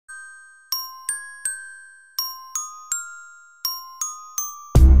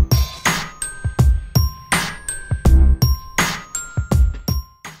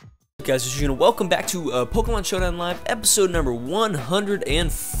guys, it's Showdown. Welcome back to Pokemon Showdown Live, episode number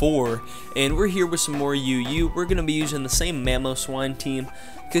 104, and we're here with some more UU. We're going to be using the same Mamoswine team,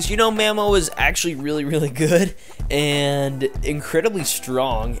 because you know Mamo is actually really good, and incredibly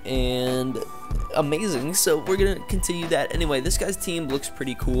strong, and amazing, so we're going to continue that. Anyway, this guy's team looks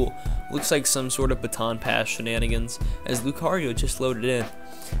pretty cool. Looks like some sort of baton pass shenanigans, as Lucario just loaded in.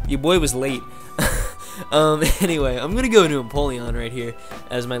 Your boy was late. Anyway, I'm gonna go into Empoleon right here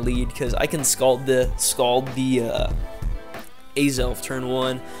as my lead because I can scald the Azelf turn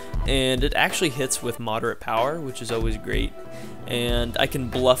 1, and it actually hits with moderate power, which is always great. And I can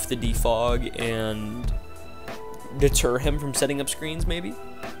bluff the defog and deter him from setting up screens, maybe.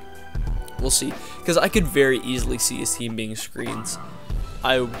 We'll see, because I could very easily see his team being screens.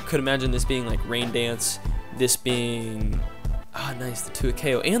 I could imagine this being like Rain Dance, this being nice, the 2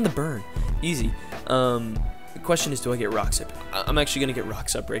 KO and the burn, easy. The question is, do I get Rocks Up? I'm actually gonna get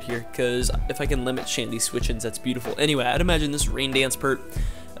Rocks Up right here, because if I can limit Shandy switch-ins, that's beautiful. Anyway, I'd imagine this Rain Dance pert,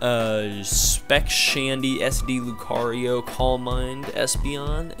 Spec Shandy, SD Lucario, Calm Mind,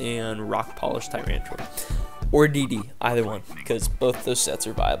 Espeon, and Rock Polish Tyrantrum. Or DD, either one, because both those sets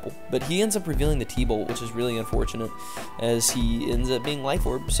are viable. But he ends up revealing the T-Bolt, which is really unfortunate, as he ends up being Life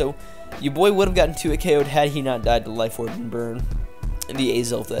Orb. So your boy would have gotten 2 KO'd had he not died to Life Orb and Burn. The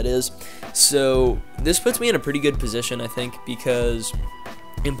Azelf, that is. So this puts me in a pretty good position, I think, because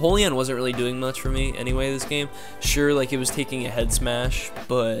Empoleon wasn't really doing much for me anyway this game. Sure, like it was taking a head smash,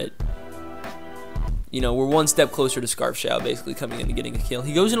 but you know, we're one step closer to Scarf Shao basically coming in and getting a kill.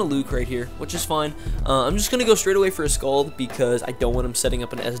 He goes into Luke right here, which is fine. I'm just gonna go straight away for a Scald because I don't want him setting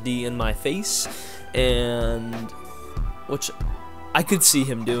up an SD in my face, and which I could see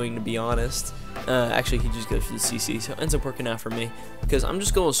him doing, to be honest. Actually, he just goes for the CC, so it ends up working out for me, because I'm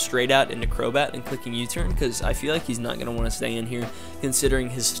just going straight out into Crobat and clicking U-turn, because I feel like he's not going to want to stay in here, considering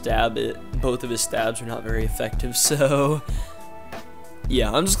his stab, both of his stabs are not very effective. So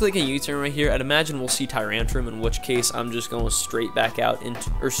yeah, I'm just clicking U-turn right here. I'd imagine we'll see Tyrantrum, in which case I'm just going straight back out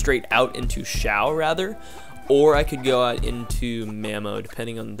into, or straight out into Shao rather. Or I could go out into Mamo,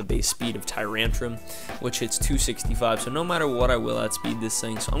 depending on the base speed of Tyrantrum, which hits 265. So no matter what, I will outspeed this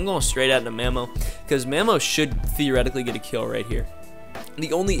thing. So I'm going straight out into Mamo, because Mamo should theoretically get a kill right here.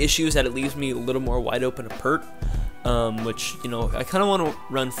 The only issue is that it leaves me a little more wide open to Pert, which, you know, I kind of want to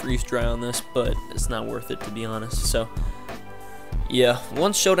run Freeze Dry on this, but it's not worth it, to be honest. So yeah,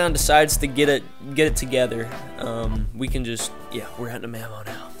 once Showdown decides to get it together, we can just, yeah, we're out into Mamo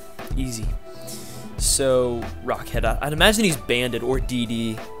now. Easy. So Rockhead, I'd imagine he's Banded or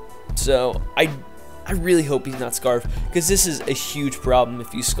DD. So I really hope he's not Scarf, because this is a huge problem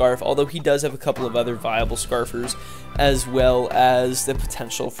if you Scarf. Although he does have a couple of other viable Scarfers, as well as the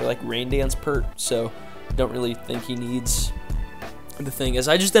potential for like Rain Dance Pert. So don't really think he needs. The thing is,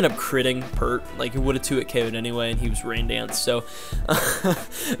 I just end up critting Pert, like it would have 2 KO'd anyway, and he was Rain Dance. So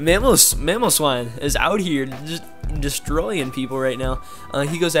Mamoswine is out here just destroying people right now.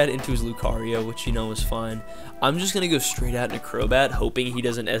 He goes out into his Lucario, which you know is fine. I'm just gonna go straight out into Crobat, hoping he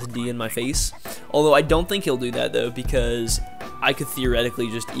doesn't SD in my face. Although I don't think he'll do that though, because I could theoretically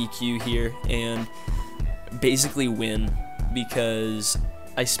just EQ here and basically win, because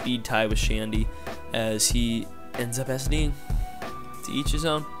I speed tie with Shandy as he ends up SDing. To each his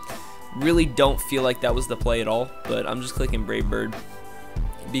own. Really don't feel like that was the play at all, but I'm just clicking Brave Bird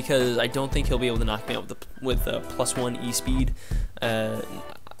because I don't think he'll be able to knock me out with a +1 E speed.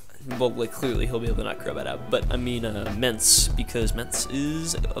 Well, like clearly he'll be able to knock Crobat out, but I mean Mence, because Mence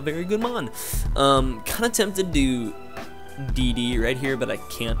is a very good mon. Kind of tempted to do DD right here, but I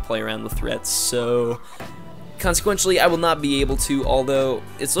can't play around with threats, so consequently I will not be able to. Although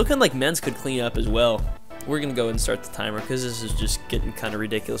it's looking like Mence could clean up as well. We're gonna go ahead and start the timer because this is just getting kind of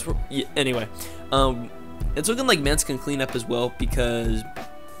ridiculous. Anyway, it's looking like Mence can clean up as well, because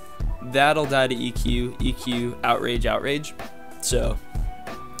that'll die to EQ, Outrage. So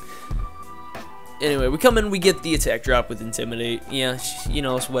anyway, we come in, we get the attack drop with Intimidate. Yeah, you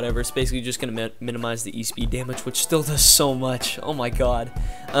know, it's whatever. It's basically just gonna minimize the E-speed damage, which still does so much. Oh my god.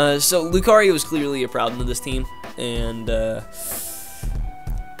 So Lucario is clearly a problem to this team, and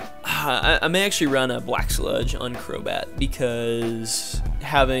I may actually run a Black Sludge on Crobat, because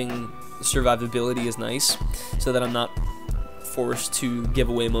having survivability is nice, so that I'm not forced to give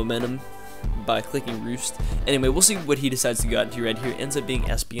away momentum by clicking Roost. Anyway, we'll see what he decides to go out into right here. Ends up being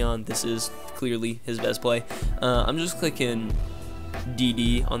Espeon. This is clearly his best play. I'm just clicking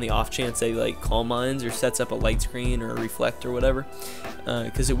DD on the off chance they like Calm Minds or sets up a light screen or a reflect or whatever,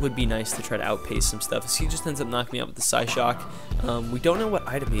 because it would be nice to try to outpace some stuff. So he just ends up knocking me out with the Psyshock. We don't know what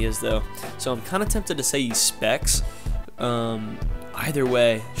item he is though, so I'm kind of tempted to say he specs. either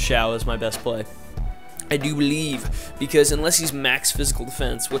way, Shao is my best play. I do believe, because unless he's max physical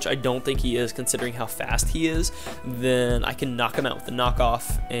defense, which I don't think he is considering how fast he is, then I can knock him out with the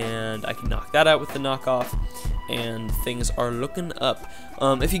knockoff, and I can knock that out with the knockoff, and things are looking up.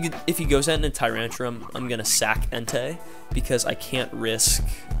 If he goes out in a Tyrantrum, I'm going to sack Entei, because I can't risk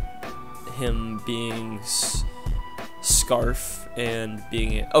him being Scarf and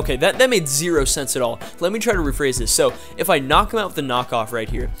being okay. That made zero sense at all. Let me try to rephrase this. So if I knock him out with the knockoff right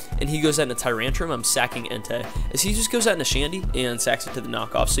here, and he goes out in a Tyrantrum, I'm sacking Entei. As he just goes out in a Shandy and sacks it to the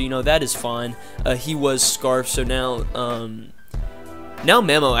knockoff. So you know that is fine. He was Scarf, so now now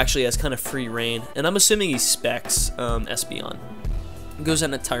Memo actually has kind of free reign, and I'm assuming he specs Espeon. Goes out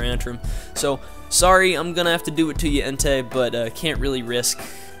in a Tyrantrum. So sorry, I'm gonna have to do it to you, Entei, but can't really risk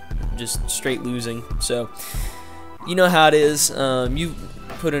just straight losing. So you know how it is. You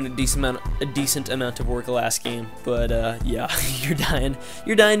put in a decent amount of work last game, but yeah, you're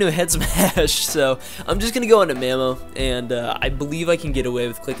dying to a head smash. So I'm just gonna go on to Mamo, and I believe I can get away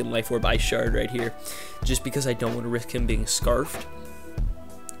with clicking Life Orb Ice Shard right here, just because I don't want to risk him being scarfed.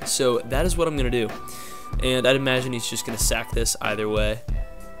 So that is what I'm gonna do, and I'd imagine he's just gonna sack this either way.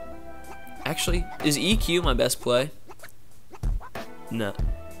 Actually, is EQ my best play? No.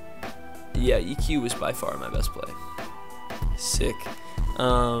 Yeah, EQ was by far my best play. Sick.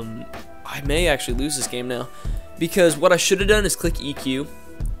 I may actually lose this game now, because what I should have done is click EQ,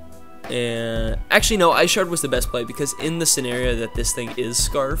 and actually no, Ice Shard was the best play, because in the scenario that this thing is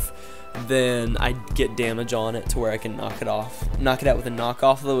Scarf, then I get damage on it to where I can knock it out with a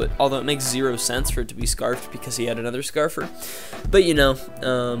knockoff, although it makes zero sense for it to be Scarfed because he had another Scarfer. But you know,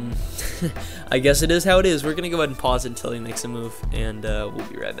 I guess it is how it is. We're gonna go ahead and pause until he makes a move, and we'll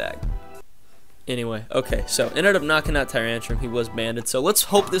be right back. Anyway, okay, so ended up knocking out Tyrantrum. He was banded, so let's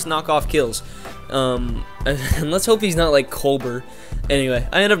hope this knockoff kills. And let's hope he's not like Colbur. Anyway,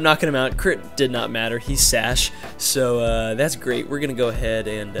 I ended up knocking him out. Crit did not matter. He's Sash, so that's great. We're gonna go ahead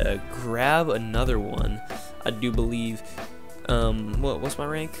and grab another one. I do believe. What's my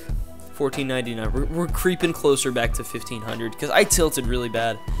rank? 1499. We're creeping closer back to 1500 because I tilted really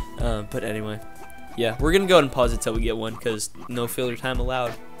bad. But anyway, yeah, we're gonna go ahead and pause it till we get one because no filler time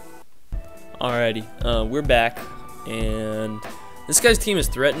allowed. Alrighty, we're back, and this guy's team is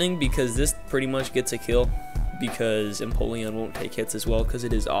threatening because this pretty much gets a kill because Empoleon won't take hits as well because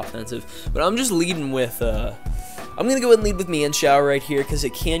it is offensive. But I'm just leading with, I'm going to go ahead and lead with Mienshao right here because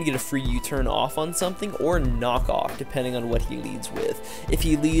it can get a free U-turn off on something or knock off depending on what he leads with. If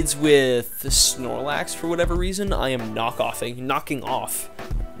he leads with Snorlax for whatever reason, I am knocking off,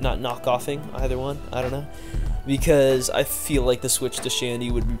 not knock-offing, either one, I don't know. Because I feel like the switch to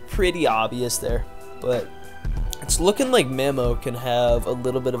Shandy would be pretty obvious there. But it's looking like Memo can have a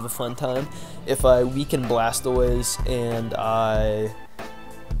little bit of a fun time if I weaken Blastoise and I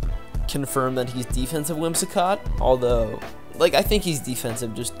confirm that he's defensive Whimsicott. Although, like, I think he's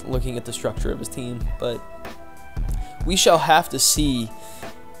defensive just looking at the structure of his team. But we shall have to see.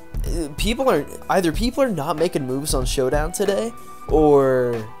 Either people are not making moves on Showdown today,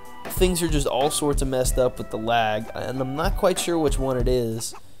 or things are just all sorts of messed up with the lag, and I'm not quite sure which one it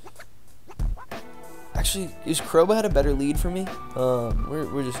is. Actually, is Crobat a better lead for me?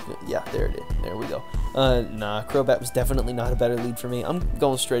 We're just, yeah, there it is. There we go. Nah, Crobat was definitely not a better lead for me. I'm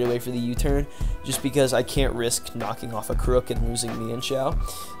going straight away for the U-turn, just because I can't risk knocking off a Crook and losing Mienshao,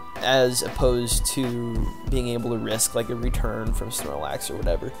 as opposed to being able to risk like a return from Snorlax or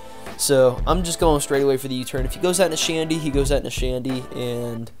whatever. So I'm just going straight away for the U-turn. If he goes out in a Shandy, he goes out in a Shandy,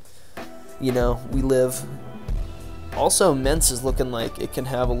 and you know, we live. Also, Mence is looking like it can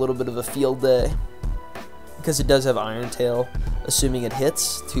have a little bit of a field day because it does have Iron Tail, assuming it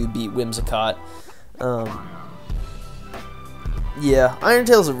hits, to beat Whimsicott. Yeah, Iron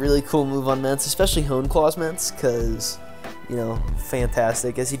Tail is a really cool move on Mence, especially Hone Claws Mence, because, you know,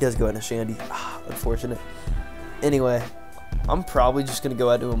 fantastic, as he does go into Shandy. Unfortunate. Anyway, I'm probably just going to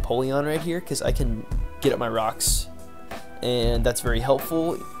go out to Empoleon right here because I can get up my rocks, and that's very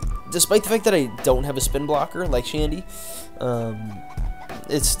helpful. Despite the fact that I don't have a spin blocker like Shandy,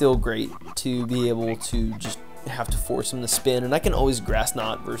 it's still great to be able to just have to force him to spin, and I can always Grass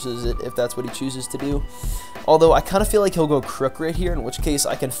Knot versus it if that's what he chooses to do. Although I kind of feel like he'll go Crook right here, in which case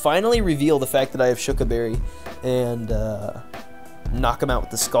I can finally reveal the fact that I have Shuca Berry and knock him out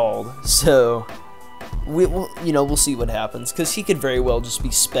with the Scald. So we'll see what happens, because he could very well just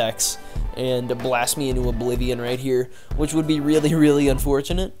be Specs and blast me into oblivion right here, which would be really, really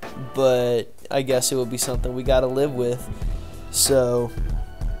unfortunate, but I guess it would be something we gotta live with. So,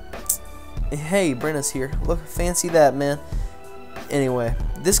 hey, Brenna's here. Look, fancy that, man. Anyway,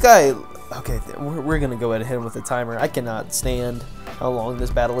 this guy, okay, we're gonna go ahead and hit him with a timer. I cannot stand how long this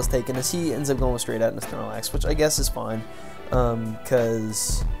battle has taken, as he ends up going straight out into Snorlax, which I guess is fine,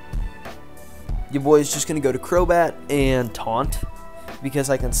 because your boy is just going to go to Crobat and Taunt, because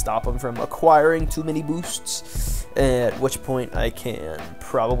I can stop him from acquiring too many boosts, at which point I can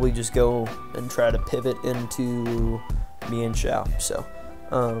probably just go and try to pivot into Mienshao. So,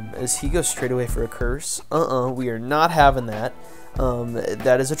 as he goes straight away for a Curse, we are not having that.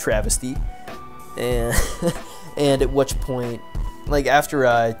 That is a travesty. And, and at which point, like, after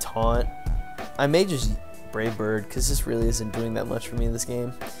I Taunt, I may just Brave Bird, because this really isn't doing that much for me in this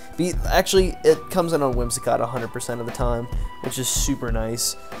game. Actually, it comes in on Whimsicott 100% of the time, which is super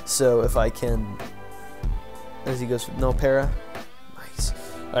nice. So if I can, as he goes for no para, nice.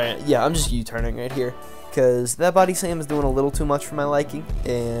 All right, yeah, I'm just U-turning right here, because that Body Slam is doing a little too much for my liking,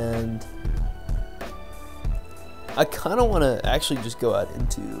 and I kind of want to actually just go out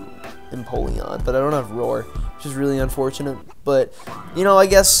into Empoleon, but I don't have Roar, which is really unfortunate. But, you know, I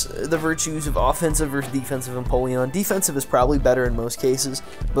guess the virtues of offensive versus defensive Empoleon. Defensive is probably better in most cases,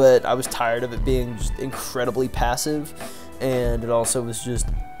 but I was tired of it being just incredibly passive, and it also was just,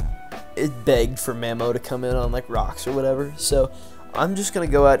 it begged for Mamo to come in on, like, rocks or whatever. So I'm just going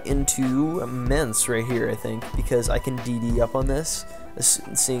to go out into Immense right here, I think, because I can DD up on this,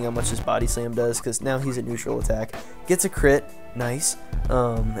 seeing how much his Body Slam does, because now he's at neutral attack. Gets a crit, nice,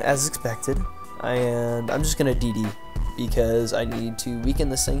 as expected, and I'm just going to DD, because I need to weaken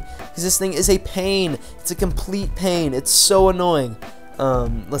this thing, because this thing is a pain. It's a complete pain. It's so annoying.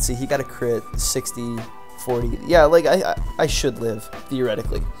 Let's see, he got a crit, 60, 40. Yeah, like, I should live,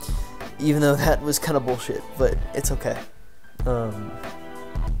 theoretically, even though that was kind of bullshit, but it's okay.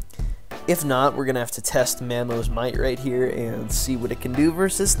 If not, we're going to have to test Mamo's Might right here and see what it can do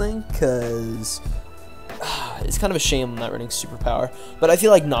versus this thing, because it's kind of a shame I'm not running Superpower. But I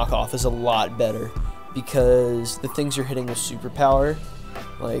feel like Knockoff is a lot better, because the things you're hitting with Superpower,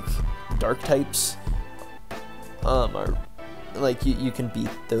 like Dark types, are, like, you can beat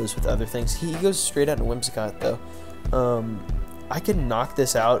those with other things. He goes straight out into Whimsicott, though. I can knock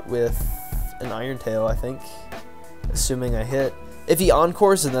this out with an Iron Tail, I think, assuming I hit. If he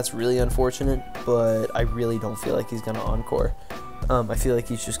Encores, then that's really unfortunate, but I really don't feel like he's going to Encore. I feel like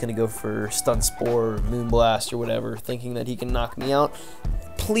he's just going to go for Stun Spore or Moonblast or whatever, thinking that he can knock me out.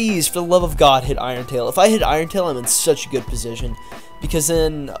 Please, for the love of God, hit Iron Tail. If I hit Iron Tail, I'm in such a good position, because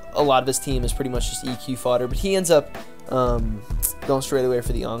then a lot of his team is pretty much just EQ fodder, but he ends up going straight away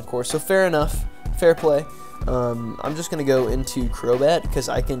for the Encore, so fair enough, fair play. I'm just going to go into Crobat, because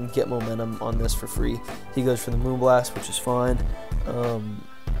I can get momentum on this for free. He goes for the Moonblast, which is fine.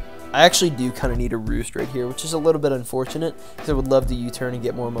 I actually do kind of need a Roost right here, which is a little bit unfortunate, because I would love to U-turn and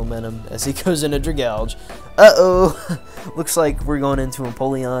get more momentum as he goes into Dragalge. Uh-oh! Looks like we're going into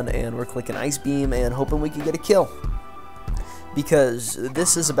Empoleon, and we're clicking Ice Beam and hoping we can get a kill, because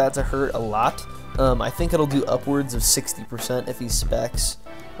this is about to hurt a lot. I think it'll do upwards of 60% if he specs.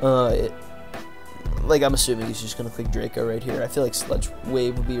 Like, I'm assuming he's just going to click Draco right here. I feel like Sludge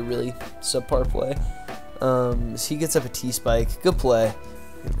Wave would be a really subpar play. So he gets up a T-Spike. Good play.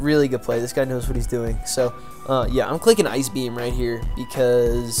 Really good play. This guy knows what he's doing. So, yeah, I'm clicking Ice Beam right here,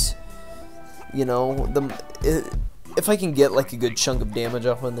 because, you know, if I can get, like, a good chunk of damage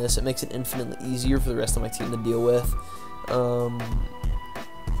off on this, it makes it infinitely easier for the rest of my team to deal with.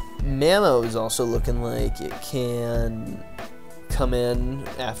 Mamo is also looking like it can come in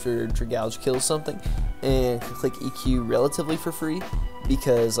after Dragalge kills something and can click EQ relatively for free,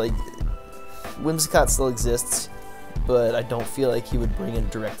 because, like, Whimsicott still exists, but I don't feel like he would bring it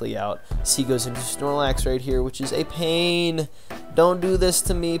directly out. So he goes into Snorlax right here, which is a pain. Don't do this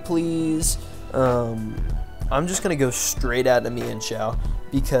to me, please. I'm just gonna go straight out to Mienshao,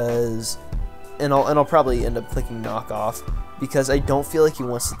 because, and I'll probably end up clicking Knockoff, because I don't feel like he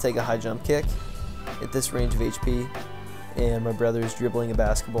wants to take a high jump kick at this range of HP. And my brother is dribbling a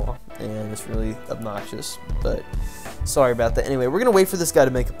basketball, and it's really obnoxious, but sorry about that. Anyway, we're going to wait for this guy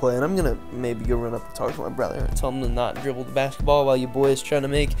to make a play, and I'm going to maybe go run up and talk to my brother and tell him to not dribble the basketball while your boy is trying to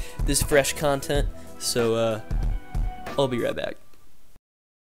make this fresh content. So, I'll be right back.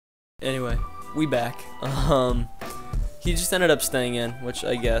 Anyway, we back. He just ended up staying in, which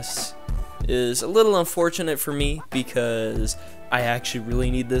I guess is a little unfortunate for me, because I actually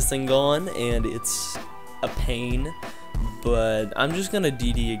really need this thing going, and it's a pain. But I'm just gonna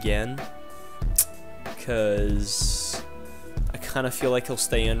DD again, because I kind of feel like he'll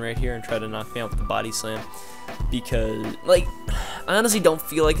stay in right here and try to knock me out with the Body Slam, because, like, I honestly don't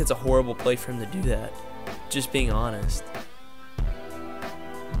feel like it's a horrible play for him to do that, just being honest.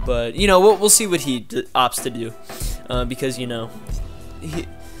 But, you know, we'll see what he opts to do, because, you know,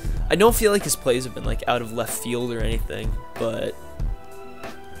 I don't feel like his plays have been, like, out of left field or anything, but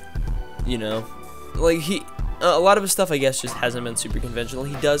you know, like a lot of his stuff, I guess, just hasn't been super conventional.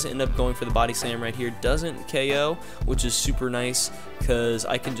 He does end up going for the body slam right here. Doesn't KO, which is super nice because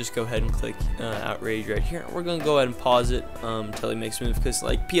I can just go ahead and click outrage right here. We're going to go ahead and pause it until he makes a move because,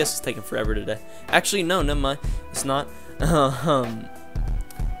 like, PS is taking forever today. Actually, no, never mind. It's not.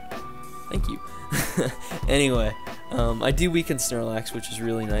 Thank you. Anyway, I do weaken Snorlax, which is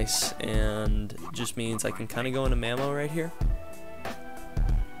really nice, and just means I can kind of go into Mamo right here.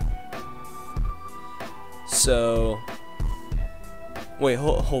 So, wait,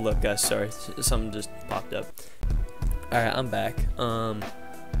 hold up, guys. Sorry, something just popped up. Alright, I'm back.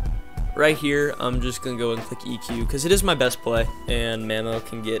 Right here, I'm just going to go and click EQ, because it is my best play, and Mamo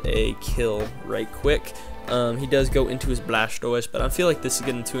can get a kill right quick. He does go into his Blastoise, but I feel like this is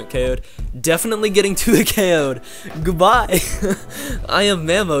getting to it KO'd. Definitely getting to it KO'd. Goodbye. I am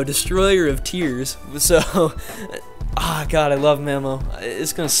Mamo, destroyer of tears. So, God, I love Mamo.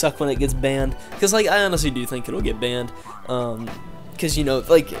 It's gonna suck when it gets banned, because, like, I honestly do think it'll get banned. Because, you know,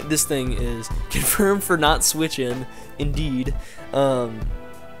 like, this thing is confirmed for not switching, indeed.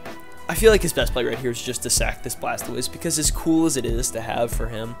 I feel like his best play right here is just to sack this Blastoise, because as cool as it is to have for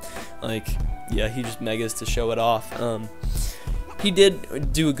him, like, yeah, he just megas to show it off. He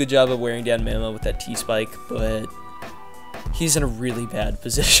did do a good job of wearing down Mamo with that T-Spike, but he's in a really bad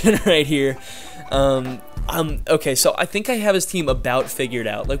position right here. Okay, so I think I have his team about figured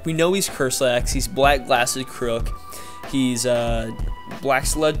out. Like, we know he's Curslax, he's Black Glasses Crook, he's Black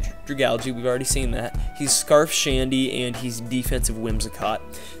Sludge Dragalge, we've already seen that. He's Scarf Shandy, and he's Defensive Whimsicott.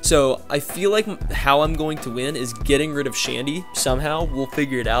 So I feel like how I'm going to win is getting rid of Shandy somehow. We'll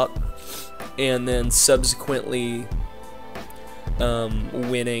figure it out. And then subsequently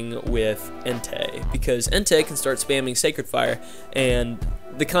winning with Entei, because Entei can start spamming Sacred Fire, and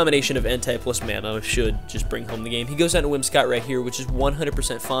the combination of Entei plus Mamo should just bring home the game. He goes down to Whimsicott right here, which is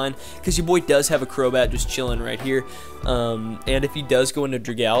 100% fine, because your boy does have a Crobat just chilling right here. And if he does go into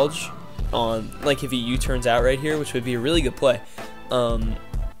Dragalge, like if he U-turns out right here, which would be a really good play,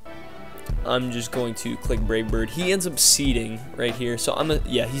 I'm just going to click Brave Bird. He ends up seeding right here, so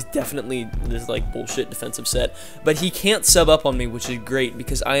yeah, he's definitely this like bullshit defensive set, but he can't sub up on me, which is great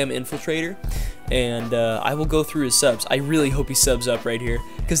because I am Infiltrator, and I will go through his subs. I really hope he subs up right here,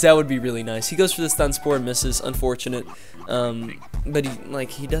 because that would be really nice. He goes for the Stun Spore, misses, unfortunate, but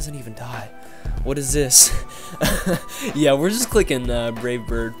he doesn't even die. What is this? Yeah, we're just clicking Brave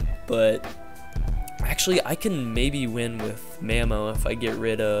Bird, but actually I can maybe win with Mamo if I get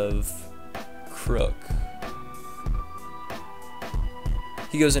rid of Crook.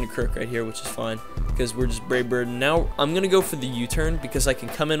 He goes into Crook right here, which is fine because we're just Brave Bird. Now I'm gonna go for the U-turn because I can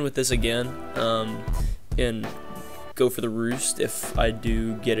come in with this again and go for the Roost if I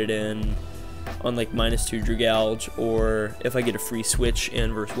do get it in on like -2 Dragalge, or if I get a free switch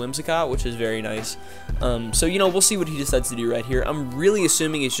in versus Whimsicott, which is very nice. So, you know, we'll see what he decides to do right here. I'm really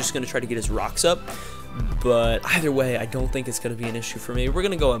assuming he's just going to try to get his rocks up, but either way, I don't think it's going to be an issue for me. We're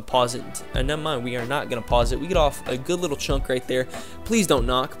going to go and pause it, and never mind, we are not going to pause it. We get off a good little chunk right there. Please don't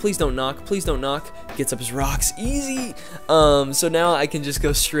knock, please don't knock, please don't knock. Gets up his rocks, easy. So now I can just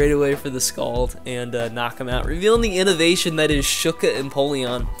go straight away for the Scald and knock him out, revealing the innovation that is Shuca and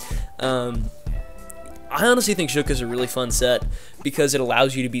Polion. I honestly think Shuca is a really fun set because it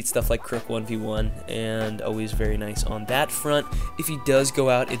allows you to beat stuff like Crook 1v1, and always very nice on that front. If he does go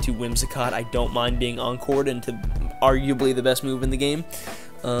out into Whimsicott, I don't mind being encored into arguably the best move in the game.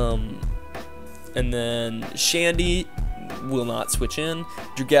 And then Shandy will not switch in.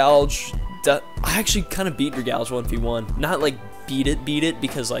 Dragalge, I actually kind of beat Dragalge 1v1. Not like beat it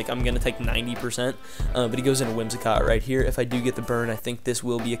because like I'm gonna take 90%, but he goes into Whimsicott right here. If I do get the burn, I think this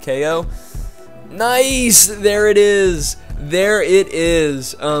will be a KO. Nice! There it is! There it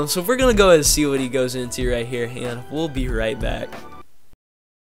is! So if we're gonna go ahead and see what he goes into right here, and we'll be right back.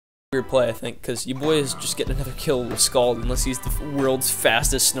 Weird play, I think, because your boy is just getting another kill with Scald unless he's the world's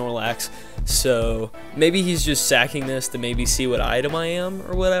fastest Snorlax. So maybe he's just sacking this to maybe see what item I am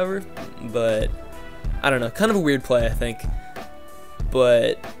or whatever. But I don't know, kind of a weird play, I think.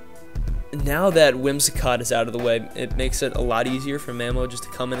 But now that Whimsicott is out of the way, it makes it a lot easier for Mamo just to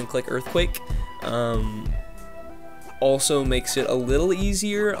come in and click Earthquake. Also makes it a little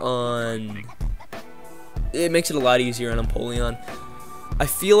easier on... It makes it a lot easier on Empoleon. I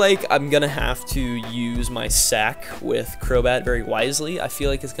feel like I'm going to have to use my sack with Crobat very wisely. I feel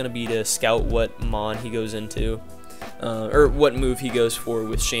like it's going to be to scout what Mon he goes into, or what move he goes for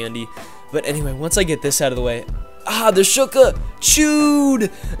with Shandy. But anyway, once I get this out of the way... Ah, the Shuca! Chewed!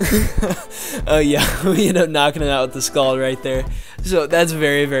 Yeah, we end up knocking it out with the Scald right there. So that's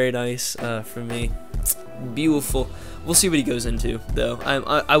very, very nice for me. Beautiful. We'll see what he goes into, though.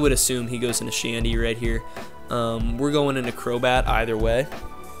 I would assume he goes into Shandy right here. We're going into Crobat either way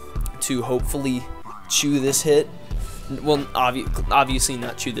to hopefully chew this hit. Well, obviously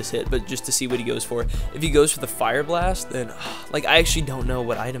not chew this hit, but just to see what he goes for. If he goes for the Fire Blast, then, like, I actually don't know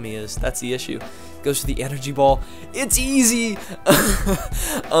what item he is. That's the issue. Goes for the Energy Ball. It's easy!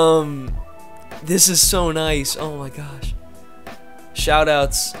 This is so nice. Oh my gosh.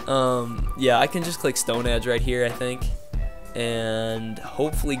 Shoutouts. Yeah, I can just click Stone Edge right here, I think, and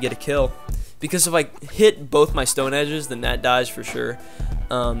hopefully get a kill. Because if I hit both my Stone Edges, then that dies for sure.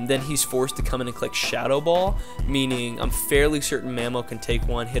 Then he's forced to come in and click Shadow Ball, meaning I'm fairly certain Mamo can take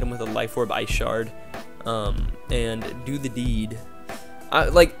one, hit him with a Life Orb Ice Shard, and do the deed.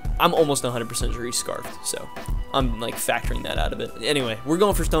 I'm almost 100% sure he's Scarfed, so I'm like factoring that out of it. Anyway, we're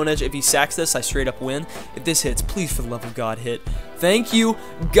going for Stone Edge. If he sacks this, I straight up win. If this hits, please for the love of God hit. Thank you.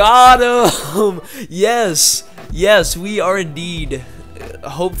 Got him. Yes, yes, we are indeed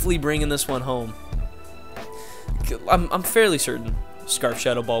hopefully bringing this one home. I'm fairly certain Scarf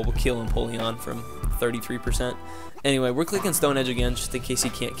Shadow Ball will kill Empoleon from 33%. Anyway, we're clicking Stone Edge again just in case he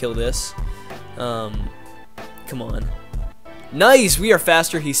can't kill this. Come on. Nice! We are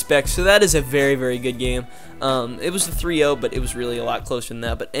faster, he specs, so that is a very, very good game. It was the 3-0, but it was really a lot closer than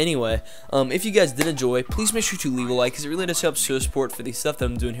that. But anyway, if you guys did enjoy, please make sure to leave a like, because it really does help show support for the stuff that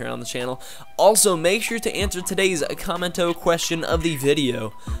I'm doing here on the channel. Also, make sure to answer today's commento question of the video.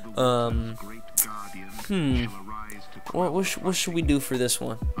 What should we do for this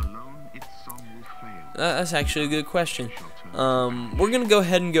one? That's actually a good question. We're going to go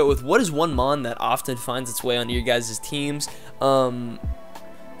ahead and go with what is one mon that often finds its way onto your guys' teams.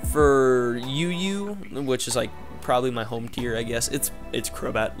 For UU, which is like probably my home tier, I guess, it's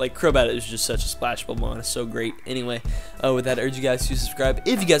Crobat. Like, Crobat is just such a splashable mon. It's so great. Anyway, with that, I urge you guys to subscribe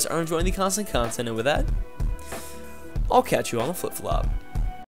if you guys are enjoying the constant content. And with that, I'll catch you on the flip-flop.